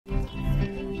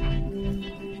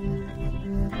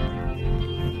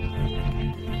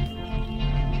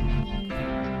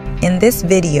In this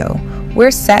video,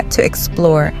 we're set to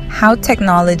explore how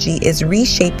technology is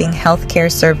reshaping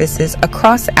healthcare services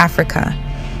across Africa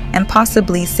and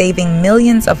possibly saving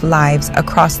millions of lives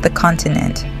across the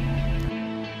continent.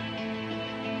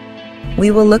 We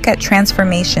will look at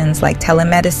transformations like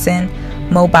telemedicine,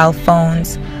 mobile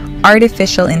phones,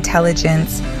 artificial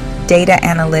intelligence, data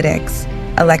analytics,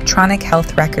 electronic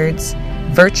health records,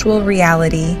 virtual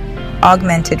reality,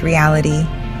 augmented reality,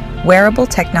 wearable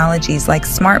technologies like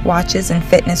smartwatches and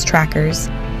fitness trackers,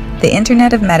 the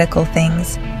Internet of Medical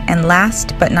Things, and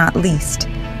last but not least,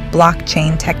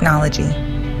 blockchain technology.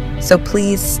 So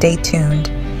please stay tuned,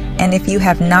 and if you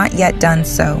have not yet done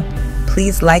so,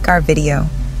 please like our video,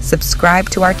 subscribe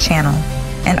to our channel,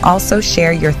 and also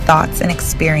share your thoughts and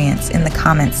experience in the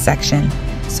comments section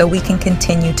so we can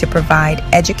continue to provide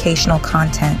educational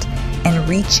content and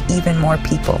reach even more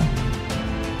people.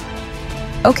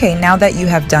 Okay, now that you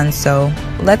have done so,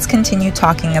 let's continue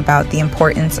talking about the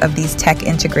importance of these tech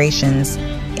integrations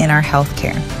in our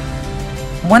healthcare.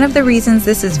 One of the reasons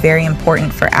this is very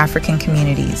important for African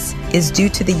communities is due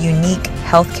to the unique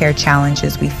healthcare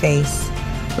challenges we face,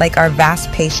 like our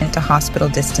vast patient-to-hospital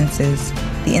distances,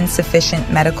 the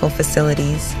insufficient medical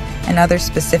facilities, and other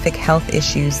specific health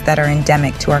issues that are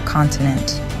endemic to our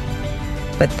continent.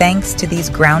 But thanks to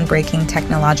these groundbreaking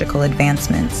technological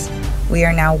advancements, we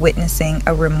are now witnessing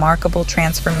a remarkable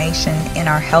transformation in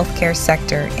our healthcare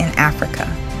sector in Africa.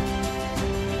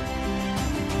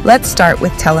 Let's start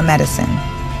with telemedicine.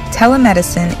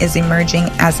 Telemedicine is emerging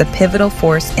as a pivotal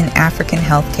force in African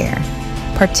healthcare,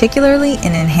 particularly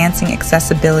in enhancing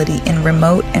accessibility in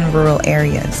remote and rural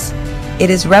areas. It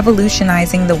is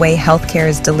revolutionizing the way healthcare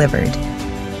is delivered,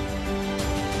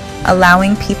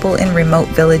 allowing people in remote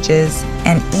villages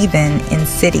and even in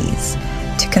cities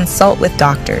to consult with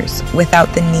doctors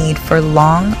without the need for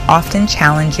long, often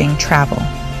challenging travel.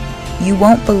 You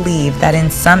won't believe that in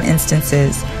some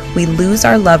instances, we lose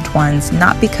our loved ones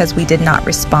not because we did not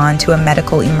respond to a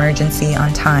medical emergency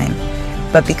on time,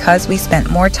 but because we spent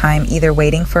more time either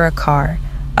waiting for a car,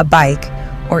 a bike,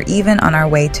 or even on our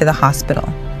way to the hospital.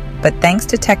 But thanks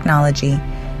to technology,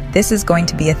 this is going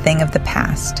to be a thing of the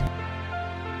past.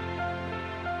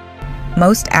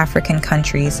 Most African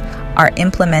countries are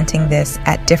implementing this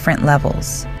at different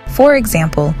levels. For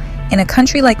example, in a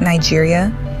country like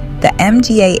Nigeria, the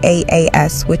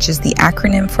MDAAS, which is the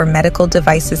acronym for Medical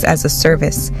Devices as a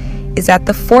Service, is at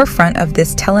the forefront of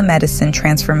this telemedicine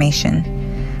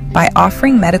transformation. By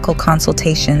offering medical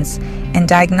consultations and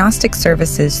diagnostic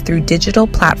services through digital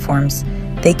platforms,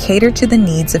 they cater to the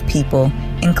needs of people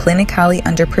in clinically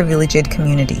underprivileged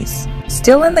communities.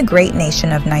 Still in the great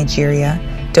nation of Nigeria,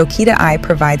 Dokita Eye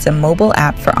provides a mobile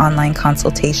app for online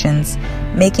consultations,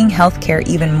 making healthcare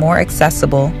even more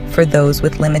accessible for those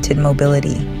with limited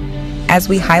mobility. As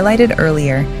we highlighted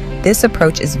earlier, this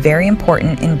approach is very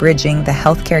important in bridging the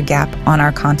healthcare gap on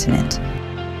our continent.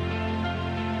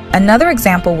 Another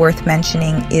example worth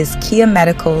mentioning is Kia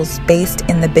Medicals, based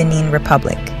in the Benin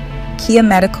Republic. Kia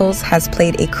Medicals has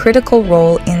played a critical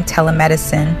role in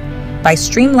telemedicine by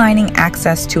streamlining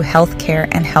access to healthcare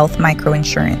and health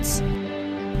microinsurance.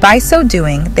 By so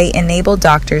doing, they enable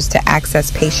doctors to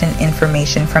access patient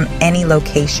information from any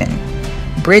location,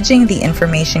 bridging the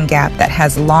information gap that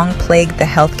has long plagued the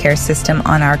healthcare system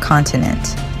on our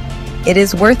continent. It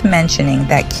is worth mentioning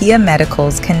that Kia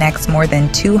Medicals connects more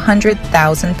than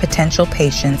 200,000 potential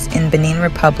patients in Benin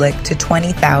Republic to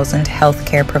 20,000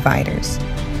 healthcare providers.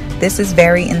 This is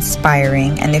very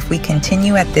inspiring, and if we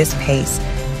continue at this pace,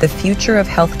 the future of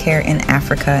healthcare in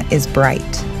Africa is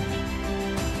bright.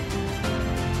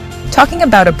 Talking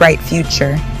about a bright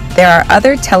future, there are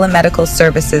other telemedical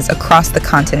services across the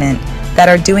continent that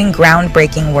are doing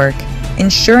groundbreaking work,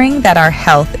 ensuring that our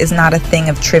health is not a thing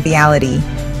of triviality,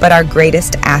 but our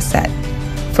greatest asset.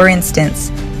 For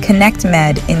instance,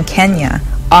 ConnectMed in Kenya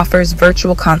offers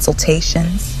virtual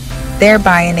consultations,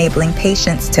 thereby enabling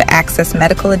patients to access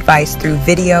medical advice through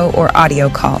video or audio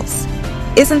calls.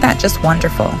 Isn't that just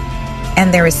wonderful?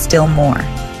 And there is still more.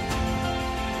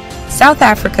 South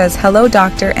Africa's Hello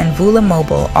Doctor and Vula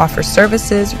Mobile offer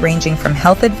services ranging from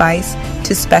health advice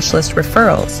to specialist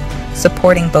referrals,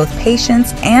 supporting both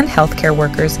patients and healthcare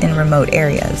workers in remote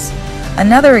areas.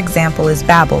 Another example is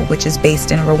Babel, which is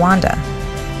based in Rwanda.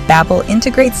 Babel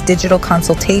integrates digital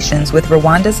consultations with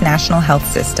Rwanda's national health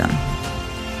system.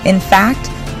 In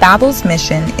fact, Babel's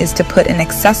mission is to put an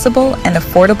accessible and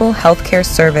affordable healthcare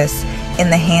service in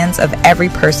the hands of every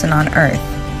person on Earth.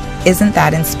 Isn't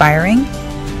that inspiring?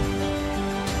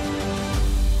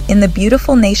 In the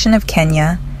beautiful nation of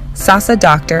Kenya, Sasa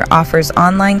Doctor offers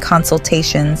online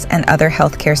consultations and other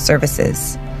healthcare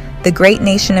services. The great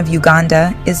nation of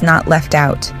Uganda is not left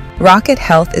out. Rocket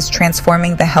Health is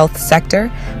transforming the health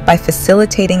sector by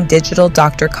facilitating digital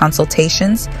doctor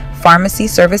consultations, pharmacy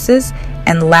services,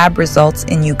 and lab results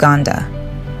in Uganda.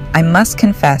 I must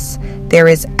confess, there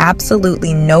is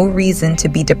absolutely no reason to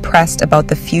be depressed about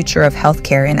the future of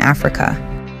healthcare in Africa.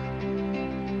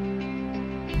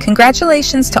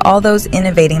 Congratulations to all those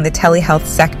innovating the telehealth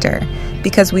sector,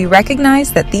 because we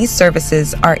recognize that these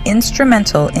services are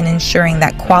instrumental in ensuring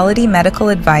that quality medical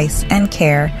advice and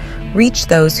care reach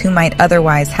those who might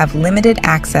otherwise have limited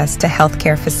access to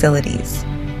healthcare facilities.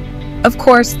 Of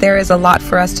course, there is a lot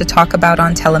for us to talk about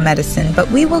on telemedicine,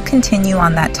 but we will continue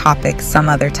on that topic some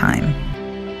other time.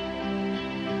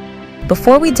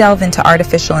 Before we delve into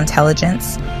artificial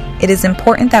intelligence, it is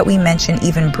important that we mention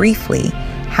even briefly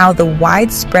how the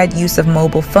widespread use of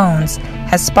mobile phones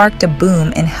has sparked a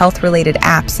boom in health-related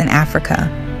apps in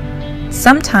Africa.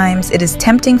 Sometimes it is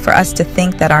tempting for us to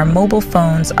think that our mobile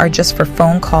phones are just for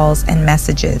phone calls and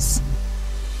messages.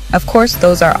 Of course,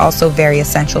 those are also very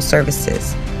essential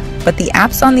services, but the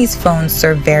apps on these phones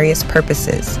serve various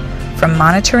purposes, from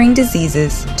monitoring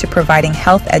diseases to providing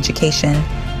health education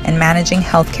and managing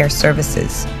healthcare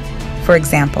services. For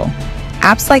example,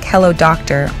 apps like Hello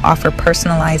Doctor offer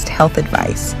personalized health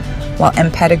advice, while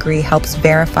mPedigree helps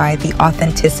verify the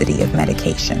authenticity of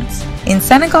medications. In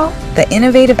Senegal, the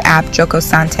innovative app Joko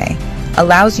Santé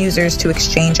allows users to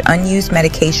exchange unused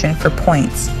medication for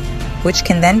points, which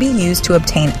can then be used to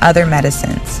obtain other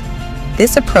medicines.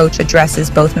 This approach addresses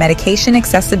both medication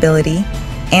accessibility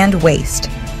and waste,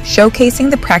 showcasing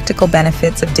the practical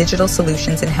benefits of digital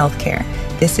solutions in healthcare.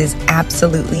 This is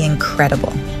absolutely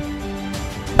incredible.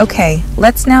 Okay,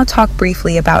 let's now talk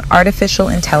briefly about artificial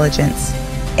intelligence,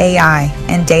 AI,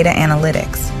 and data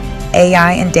analytics.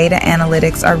 AI and data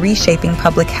analytics are reshaping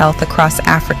public health across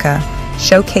Africa,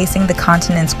 showcasing the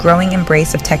continent's growing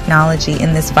embrace of technology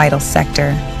in this vital sector.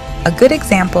 A good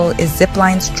example is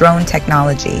Zipline's drone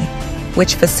technology,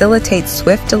 which facilitates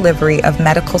swift delivery of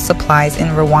medical supplies in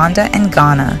Rwanda and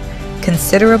Ghana,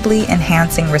 considerably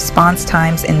enhancing response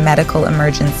times in medical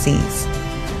emergencies.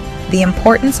 The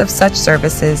importance of such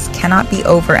services cannot be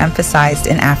overemphasized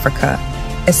in Africa,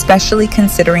 especially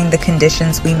considering the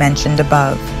conditions we mentioned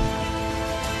above.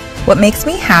 What makes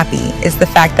me happy is the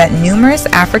fact that numerous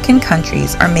African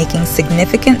countries are making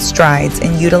significant strides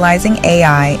in utilizing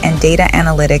AI and data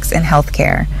analytics in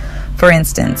healthcare. For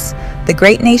instance, the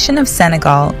great nation of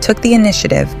Senegal took the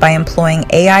initiative by employing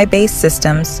AI-based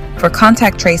systems for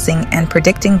contact tracing and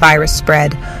predicting virus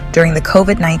spread during the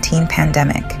COVID-19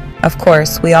 pandemic. Of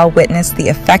course, we all witnessed the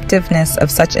effectiveness of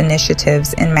such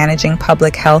initiatives in managing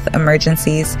public health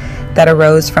emergencies that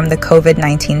arose from the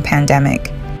COVID-19 pandemic.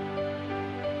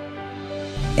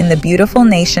 In the beautiful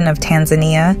nation of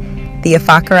Tanzania, the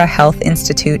Ifakara Health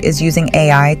Institute is using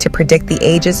AI to predict the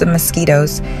ages of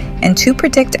mosquitoes and to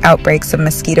predict outbreaks of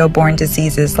mosquito-borne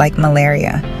diseases like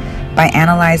malaria by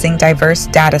analyzing diverse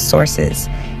data sources,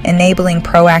 enabling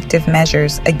proactive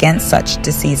measures against such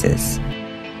diseases.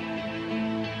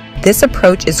 This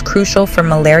approach is crucial for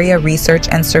malaria research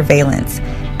and surveillance,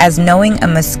 as knowing a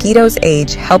mosquito's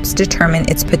age helps determine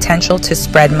its potential to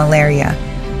spread malaria.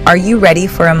 Are you ready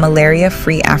for a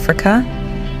malaria-free Africa?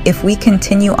 If we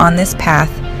continue on this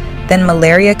path, then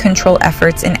malaria control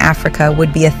efforts in Africa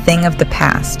would be a thing of the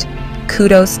past.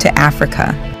 Kudos to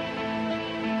Africa.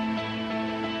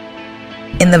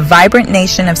 In the vibrant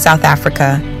nation of South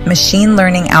Africa, machine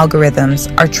learning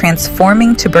algorithms are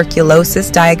transforming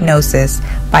tuberculosis diagnosis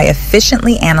by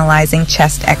efficiently analyzing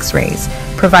chest X-rays,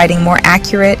 providing more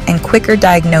accurate and quicker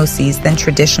diagnoses than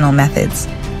traditional methods.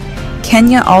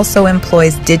 Kenya also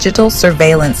employs digital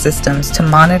surveillance systems to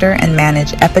monitor and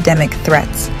manage epidemic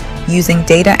threats, using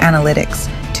data analytics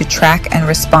to track and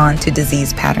respond to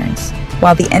disease patterns.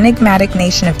 While the enigmatic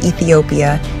nation of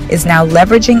Ethiopia is now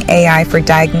leveraging AI for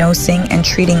diagnosing and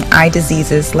treating eye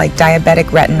diseases like diabetic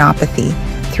retinopathy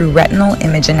through retinal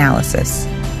image analysis.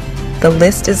 The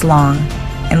list is long,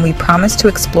 and we promise to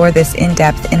explore this in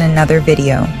depth in another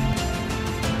video.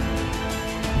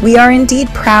 We are indeed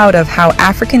proud of how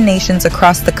African nations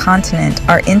across the continent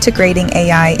are integrating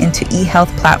AI into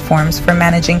e-health platforms for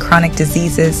managing chronic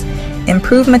diseases,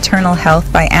 improve maternal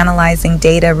health by analyzing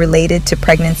data related to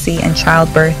pregnancy and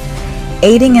childbirth,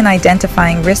 aiding in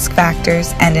identifying risk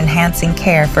factors and enhancing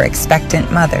care for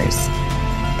expectant mothers.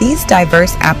 These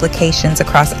diverse applications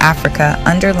across Africa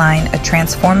underline a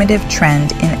transformative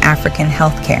trend in African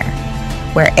healthcare,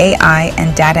 where AI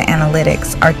and data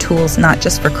analytics are tools not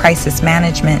just for crisis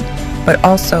management, but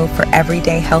also for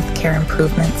everyday healthcare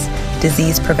improvements,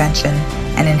 disease prevention,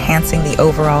 and enhancing the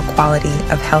overall quality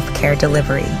of healthcare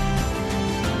delivery.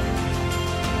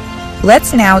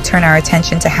 Let's now turn our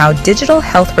attention to how digital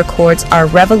health records are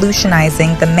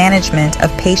revolutionizing the management of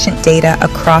patient data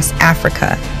across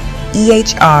Africa.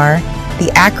 EHR,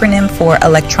 the acronym for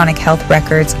Electronic Health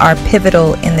Records, are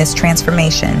pivotal in this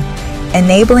transformation,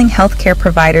 enabling healthcare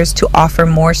providers to offer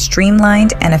more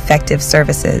streamlined and effective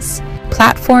services.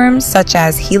 Platforms such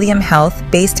as Helium Health,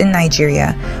 based in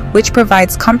Nigeria, which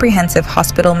provides comprehensive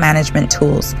hospital management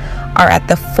tools, are at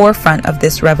the forefront of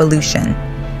this revolution.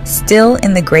 Still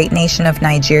in the great nation of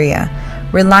Nigeria,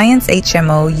 Reliance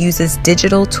HMO uses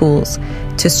digital tools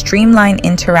to streamline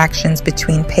interactions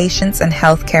between patients and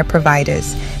healthcare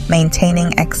providers,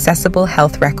 maintaining accessible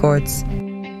health records.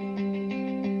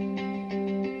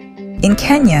 In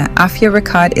Kenya, Afya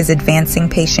Record is advancing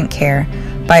patient care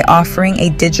by offering a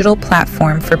digital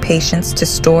platform for patients to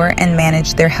store and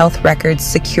manage their health records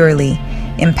securely,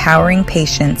 empowering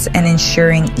patients and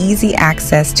ensuring easy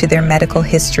access to their medical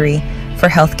history for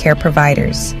healthcare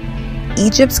providers.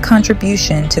 Egypt's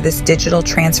contribution to this digital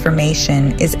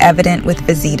transformation is evident with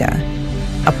Visita,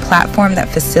 a platform that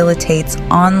facilitates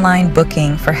online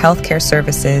booking for healthcare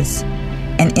services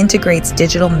and integrates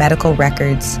digital medical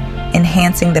records,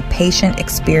 enhancing the patient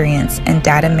experience and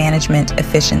data management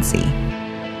efficiency.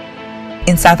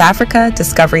 In South Africa,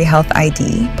 Discovery Health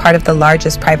ID, part of the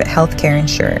largest private healthcare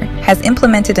insurer, has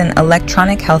implemented an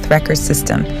electronic health record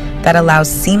system that allows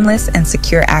seamless and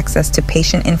secure access to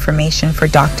patient information for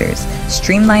doctors,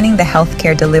 streamlining the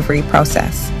healthcare delivery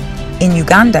process. In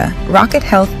Uganda, Rocket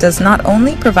Health does not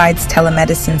only provides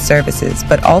telemedicine services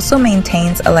but also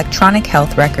maintains electronic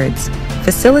health records,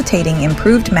 facilitating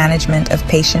improved management of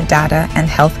patient data and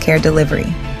healthcare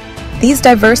delivery. These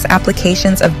diverse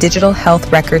applications of digital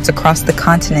health records across the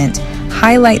continent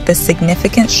highlight the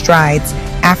significant strides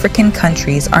African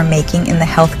countries are making in the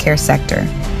healthcare sector.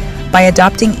 By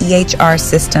adopting EHR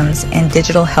systems and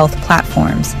digital health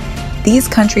platforms, these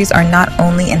countries are not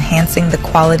only enhancing the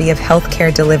quality of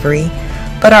healthcare delivery,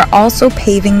 but are also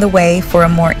paving the way for a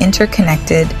more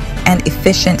interconnected and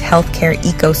efficient healthcare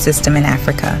ecosystem in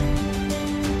Africa.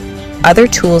 Other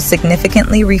tools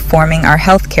significantly reforming our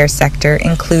healthcare sector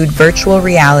include virtual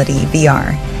reality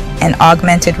 (VR) and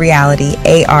augmented reality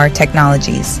 (AR)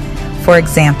 technologies. For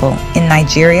example, in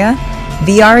Nigeria,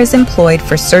 VR is employed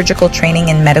for surgical training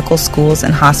in medical schools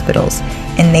and hospitals,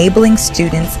 enabling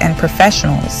students and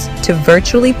professionals to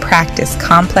virtually practice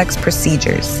complex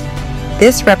procedures.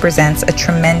 This represents a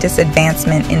tremendous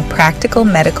advancement in practical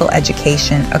medical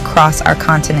education across our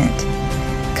continent.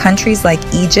 Countries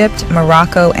like Egypt,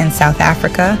 Morocco, and South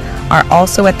Africa are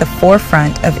also at the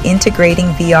forefront of integrating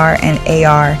VR and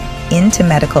AR into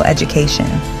medical education.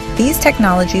 These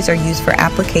technologies are used for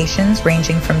applications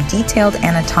ranging from detailed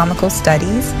anatomical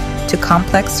studies to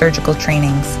complex surgical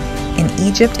trainings. In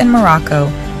Egypt and Morocco,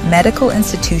 medical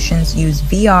institutions use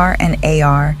VR and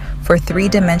AR for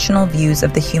three-dimensional views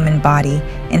of the human body,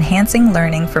 enhancing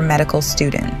learning for medical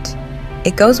students.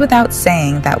 It goes without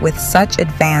saying that with such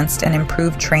advanced and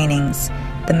improved trainings,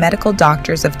 the medical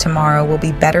doctors of tomorrow will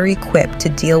be better equipped to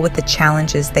deal with the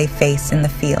challenges they face in the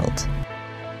field.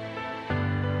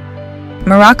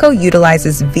 Morocco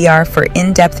utilizes VR for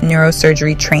in-depth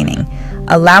neurosurgery training,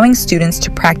 allowing students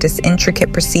to practice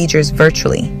intricate procedures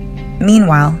virtually.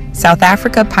 Meanwhile, South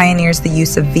Africa pioneers the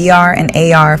use of VR and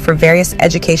AR for various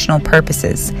educational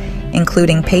purposes,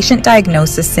 including patient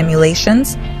diagnosis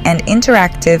simulations and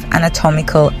interactive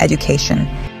anatomical education.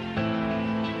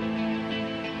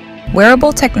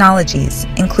 Wearable technologies,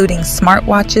 including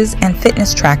smartwatches and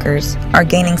fitness trackers, are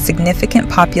gaining significant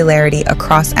popularity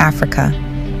across Africa,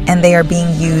 and they are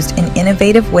being used in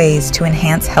innovative ways to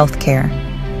enhance healthcare.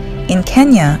 In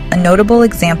Kenya, a notable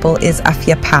example is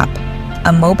Afya Pap,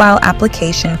 a mobile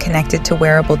application connected to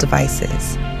wearable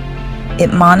devices.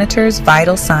 It monitors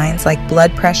vital signs like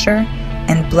blood pressure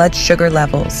and blood sugar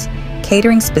levels,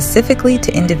 catering specifically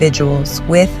to individuals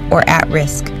with or at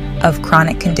risk of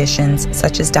chronic conditions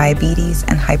such as diabetes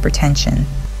and hypertension.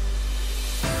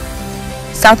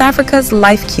 South Africa's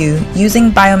LifeQ,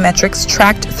 using biometrics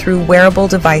tracked through wearable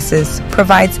devices,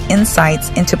 provides insights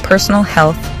into personal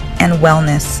health and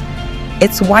wellness.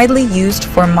 It's widely used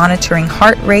for monitoring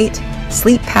heart rate,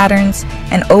 sleep patterns,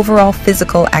 and overall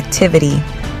physical activity,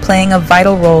 playing a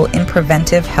vital role in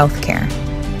preventive healthcare.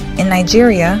 In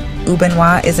Nigeria,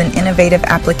 Ubenwa is an innovative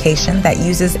application that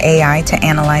uses AI to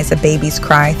analyze a baby's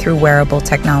cry through wearable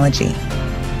technology.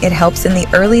 It helps in the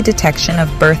early detection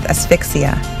of birth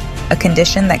asphyxia, a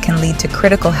condition that can lead to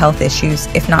critical health issues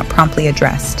if not promptly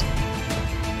addressed.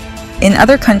 In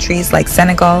other countries like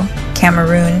Senegal,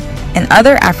 Cameroon, and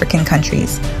other African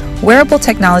countries, wearable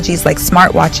technologies like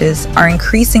smartwatches are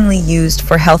increasingly used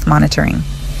for health monitoring.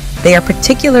 They are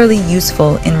particularly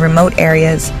useful in remote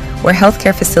areas where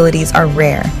healthcare facilities are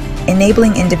rare,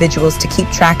 enabling individuals to keep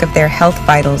track of their health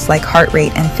vitals like heart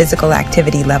rate and physical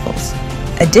activity levels.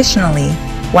 Additionally,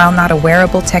 while not a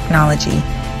wearable technology,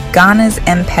 Ghana's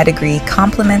M-Pedigree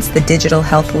complements the digital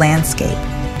health landscape.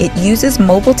 It uses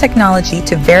mobile technology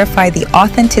to verify the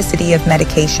authenticity of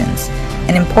medications,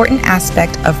 an important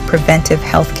aspect of preventive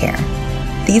healthcare.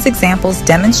 These examples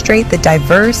demonstrate the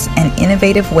diverse and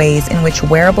innovative ways in which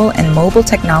wearable and mobile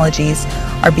technologies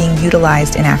are being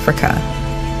utilized in Africa.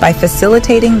 By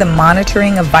facilitating the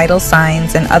monitoring of vital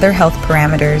signs and other health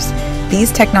parameters,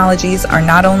 these technologies are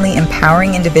not only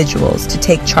empowering individuals to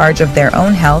take charge of their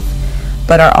own health,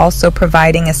 but are also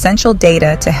providing essential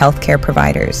data to healthcare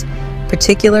providers,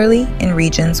 particularly in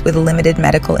regions with limited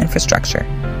medical infrastructure.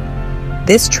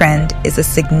 This trend is a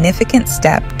significant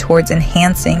step towards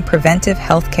enhancing preventive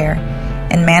healthcare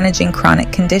and managing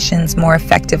chronic conditions more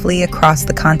effectively across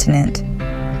the continent.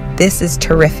 This is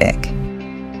terrific.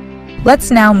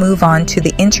 Let's now move on to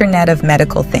the Internet of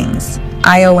Medical Things,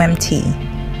 IoMT.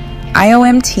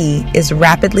 IoMT is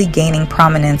rapidly gaining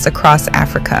prominence across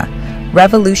Africa,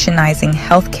 revolutionizing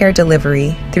healthcare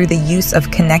delivery through the use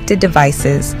of connected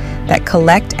devices that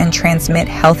collect and transmit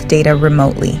health data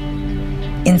remotely.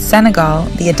 In Senegal,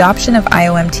 the adoption of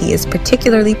IoMT is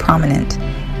particularly prominent,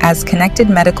 as connected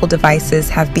medical devices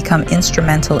have become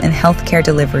instrumental in healthcare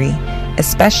delivery,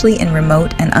 especially in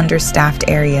remote and understaffed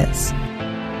areas.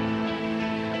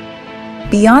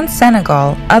 Beyond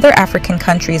Senegal, other African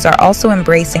countries are also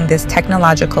embracing this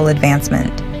technological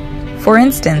advancement. For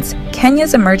instance,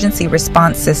 Kenya's emergency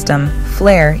response system,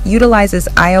 FLARE, utilizes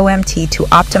IoMT to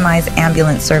optimize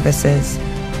ambulance services.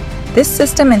 This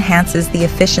system enhances the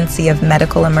efficiency of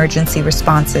medical emergency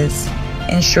responses,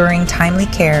 ensuring timely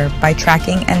care by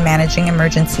tracking and managing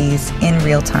emergencies in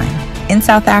real time. In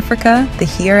South Africa, the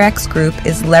HearX group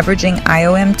is leveraging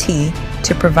IoMT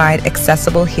to provide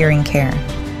accessible hearing care.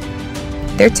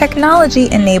 Their technology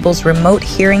enables remote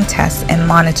hearing tests and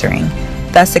monitoring,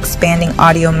 thus expanding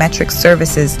audiometric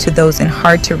services to those in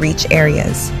hard-to-reach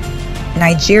areas.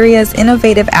 Nigeria's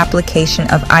innovative application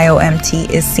of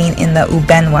IoMT is seen in the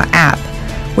Ubenwa app,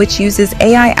 which uses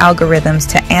AI algorithms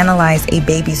to analyze a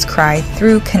baby's cry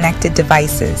through connected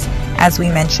devices, as we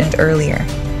mentioned earlier.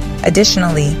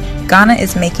 Additionally, Ghana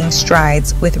is making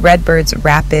strides with Redbird's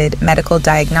rapid medical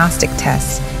diagnostic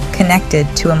tests connected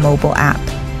to a mobile app.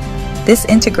 This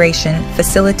integration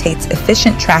facilitates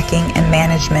efficient tracking and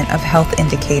management of health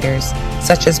indicators,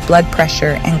 such as blood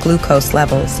pressure and glucose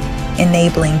levels,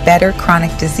 enabling better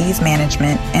chronic disease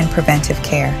management and preventive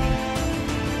care.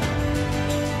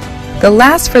 The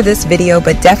last for this video,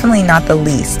 but definitely not the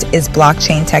least, is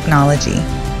blockchain technology.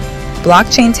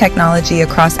 Blockchain technology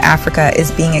across Africa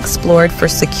is being explored for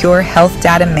secure health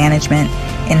data management,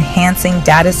 enhancing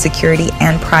data security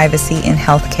and privacy in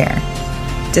healthcare.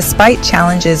 Despite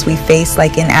challenges we face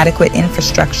like inadequate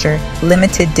infrastructure,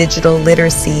 limited digital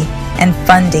literacy, and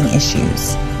funding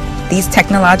issues, these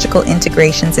technological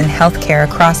integrations in healthcare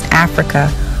across Africa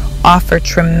offer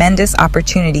tremendous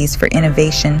opportunities for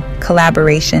innovation,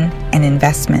 collaboration, and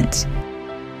investment.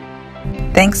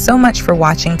 Thanks so much for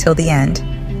watching till the end.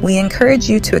 We encourage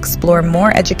you to explore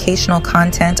more educational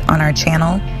content on our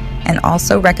channel and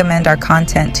also recommend our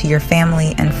content to your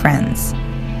family and friends.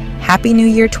 Happy New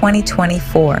Year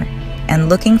 2024, and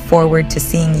looking forward to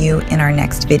seeing you in our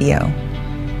next video.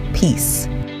 Peace.